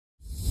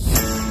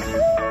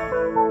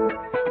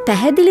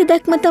පැහැදිලි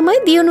දැක්ම තමයි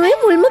දියුණුවේ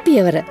මුල්ම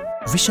පියවර.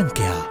 විෂන්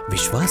කෙයා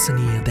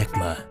විශ්වාසනීය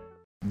දැක්ම.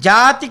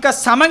 ජාතික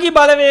සමගි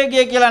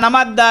බලවේගය කියලා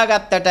නමක්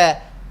දාගත්තට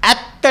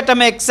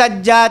ඇත්තටම එක්සත්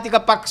ජාතික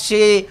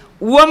පක්ෂයේ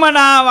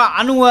උවමනාව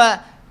අනුව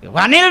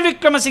රනිල්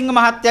වික්‍රමසිංහ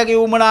මහත්තයාගේ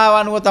උවමනාව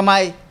අනුව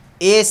තමයි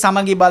ඒ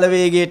සමගි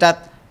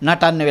බලවේගයටත්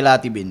නටන්න වෙලා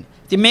තිබෙන්නේ.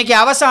 ඉතින්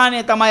මේකේ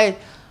අවසානය තමයි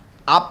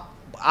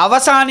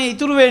අවසානයේ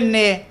ඉතුරු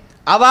වෙන්නේ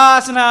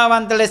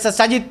අවාසනාවන්ත ලෙස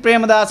සජිත්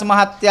ප්‍රේමදාස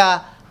මහත්තයා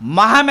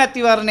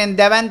මහමැතිවරණයෙන්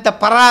දැවැන්ත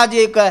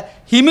පරාජයක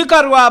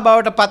හිමිකරුවා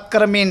බවට පත්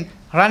කරමින්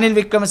රනිල්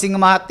වික්‍රමසිංහ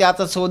මහත්තයා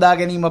අත සෝදා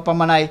ගැනීම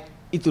පමණයි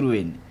ඉතුරු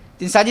වෙන්නේ.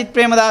 ඉතින් සජිත්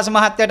ප්‍රේමදාස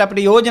මහත්තයාට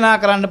අපිට යෝජනා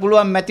කරන්න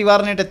පුළුවන්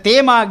මැතිවරණයට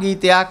තේමා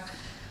ගීතයක්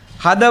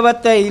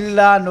හදවත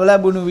ඉල්ලා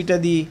නොලැබුණු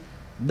විටදී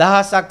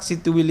දහසක්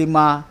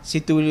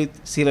සිතුවිලි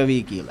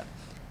සිරවි කියලා.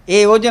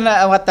 ඒ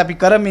යෝජනාවත් අපි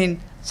කරමින්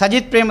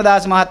සජිත්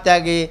ප්‍රේමදාස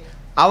මහත්තයාගේ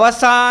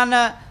අවසාන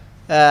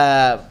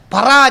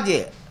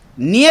පරාජය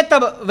නියත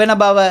වෙන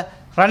බව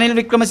රනිල්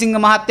වික්‍රමසිංහ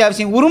මහත්තයා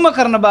විසින් උරුම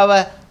කරන බව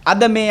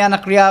අද මේ යන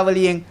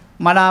ක්‍රියාවලියෙන්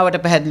මනාවට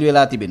පැහැදිලි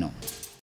වෙලා තිබෙනවා.